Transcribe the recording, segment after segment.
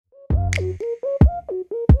So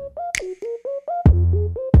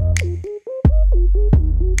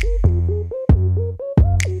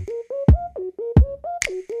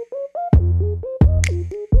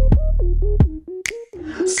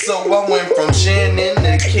I went from Shannon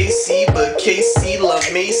to KC, but KC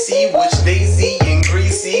loved Macy, which Daisy and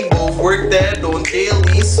Greasy both worked that on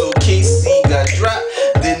daily. So KC got dropped,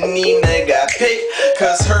 then Nina got picked,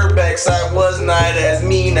 cause her backside was not as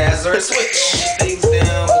mean as her switch. Things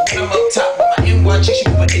down, when I'm up top with my NY chick, she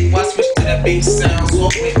move an NY switch to that bass sound. So I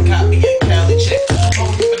went and copy a Cali chick,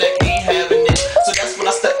 home for that ain't having it. So that's when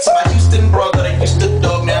I stepped to my Houston bro that I used to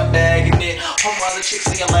dog, now I'm bagging it. Home other chicks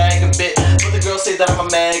say I lag a bit, but the girls say that I'm a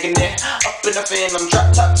magnet. Up in the phantom,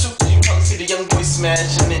 drop top 2, you probably see the young boy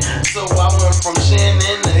smashing it. So I went from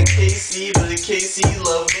Shannon to KC, but KC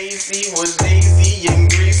love Macy, was Daisy and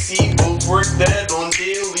Greasy both worked that on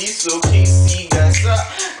daily. So KC got shot,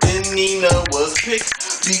 then Nina was picked,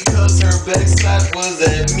 because her backside was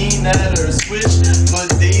at me, not her switch.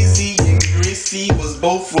 But Daisy and Greasy was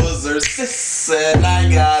her sis, and I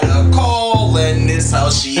got a call, and this how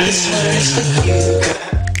she is.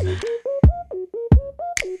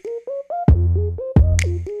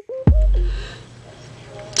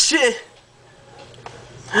 Shit.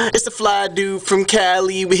 It's a fly dude from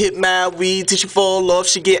Cali. We hit Maui till she fall off,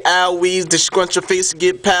 she get owies. Then she scrunch her face and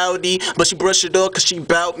get pouty, but she brush it off cause she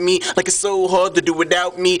bout me. Like it's so hard to do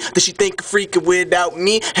without me, that she think of freaking without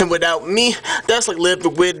me. And without me, that's like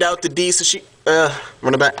living without the D. So she,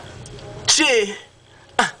 run it back. Shit.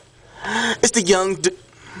 It's the young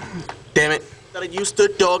damn it. That I used to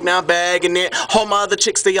dog, now I'm bagging it. All my other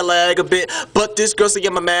chicks say I lag a bit, but this girl say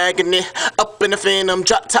I'm a magnet. Up in the phantom,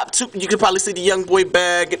 drop top 2, you can probably see the young boy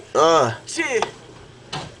bagging. Shit.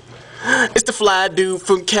 It's the fly dude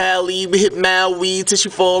from Cali. We hit Maui till she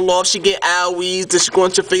fall off, she get owies. Then she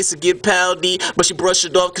scrunch her face and get pouty, but she brush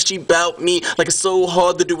it off cause she bout me. Like it's so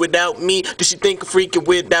hard to do without me, does she think of freaking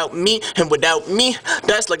without me? And without me,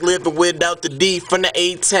 that's like living without the D. From the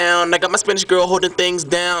A-town, I got my Spanish girl holding things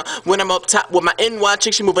down. When I'm up top with my NY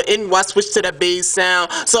chick, she move an NY switch to that bass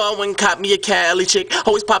sound. So I went and caught me a Cali chick,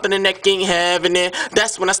 always popping in that ain't having it.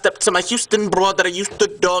 That's when I stepped to my Houston broad that I used to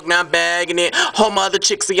dog, now I'm bagging it. All my other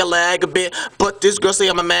chicks say I lag a bit, but this girl say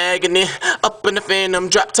I'm a magnet. Up in the phantom,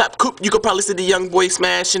 drop top coupe, you could probably see the young boy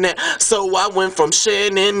smashing it. So I went from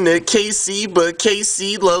Shannon to KC, but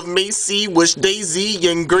KC love Macy, which Daisy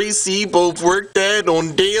and Greasy both worked that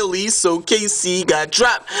on daily. So KC got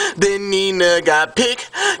dropped, then Nina got picked,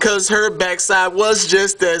 cause her backside was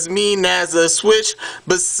just as mean as a switch.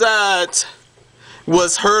 Besides,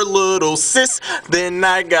 was her little sis. Then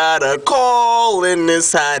I got a call, and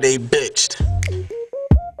this how they bitched.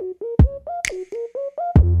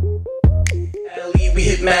 We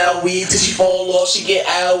hit Maui till she fall off, she get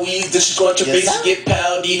owies. Then she scrunch her face and get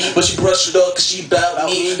pouty, but she brush it off cause she bout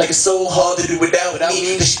me. Like it's so hard to do without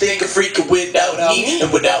me, that she think of freaking without me. And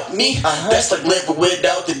without me, that's like living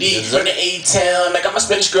without the D. From the A-town, I got my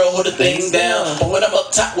Spanish girl holding things down. But when I'm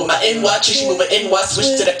up top with my NY chick, she move an NY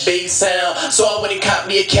switch to that bass sound. So I went and caught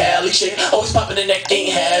me a Cali chick, always popping in that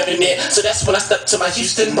ain't having it. So that's when I stepped to my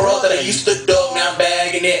Houston bro that I used to dog, now I'm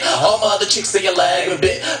bagging it. All my other chicks say I lag a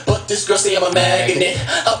bit, but this girl say I'm a magnet.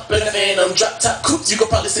 Up in the phantom, drop top coupes, you can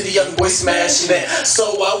probably see the young boy smashing it.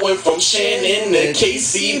 So I went from Shannon to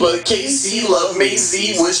KC, but KC love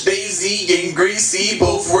Macy, which Daisy and Greasy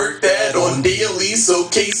both worked that on daily. So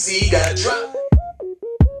KC got dropped.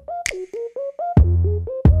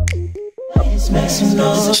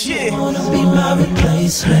 Shit.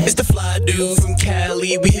 It's the fly dude from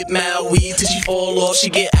Cali. We hit Maui till she fall off, she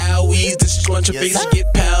get owies. Then she scrunch her face and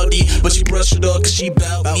get pouty, but she brush it off cause she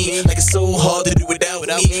bout me. Like it's so hard to do without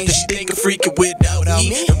me, that she think of freaking without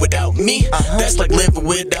me. And without me, that's like living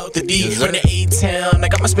without the D. From the A-town, I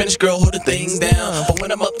got my Spanish girl holding things down. But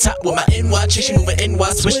when I'm up top with my NY chick, she move an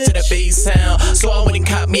NY switch to that bass sound. So I went and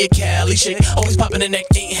caught me a Cali chick, always popping in that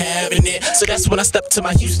ain't having it. So that's when I stepped to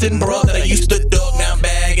my Houston bro that I used to dog, now I'm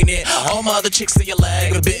bagging it. All my other chicks say I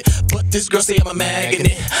lag a bit, but this girl say I'm a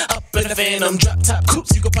magnet. Up in the phantom, drop top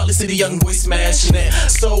coupes, you can probably see the young boy smashing it.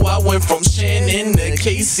 So I went from Shannon to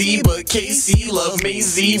KC, but KC love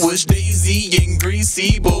Macy, which Daisy and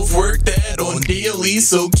Greasy both worked that on daily.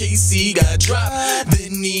 So KC got dropped,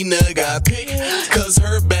 then Nina got picked, cause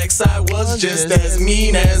her backside was just as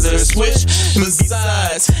mean as her switch.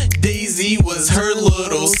 Besides, Daisy was her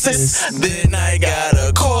little sis. Then I got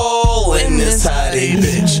a call, and this how they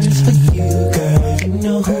bitched. For you, girl, you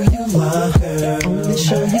know who you are, girl. Only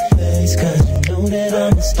show your face, cause you know that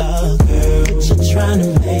I'm a star, girl. But you're trying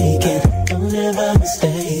to make it, don't ever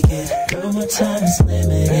mistake it. Girl, my time is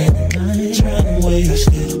limited, and I ain't trying to waste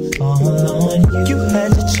it all on you. You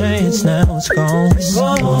had your chance now. was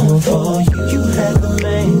gone for you. You had the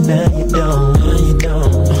man, now you don't. Now you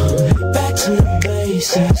don't. Back to the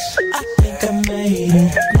basics. I think I made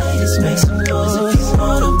it. Ladies, make some noise if you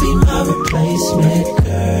wanna be my replacement,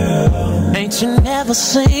 girl. Ain't you never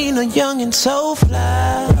seen a youngin' so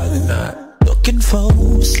fly? Probably not. Looking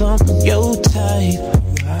for something your type.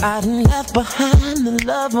 I done left behind the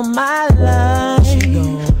love of my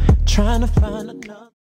life, trying to find another.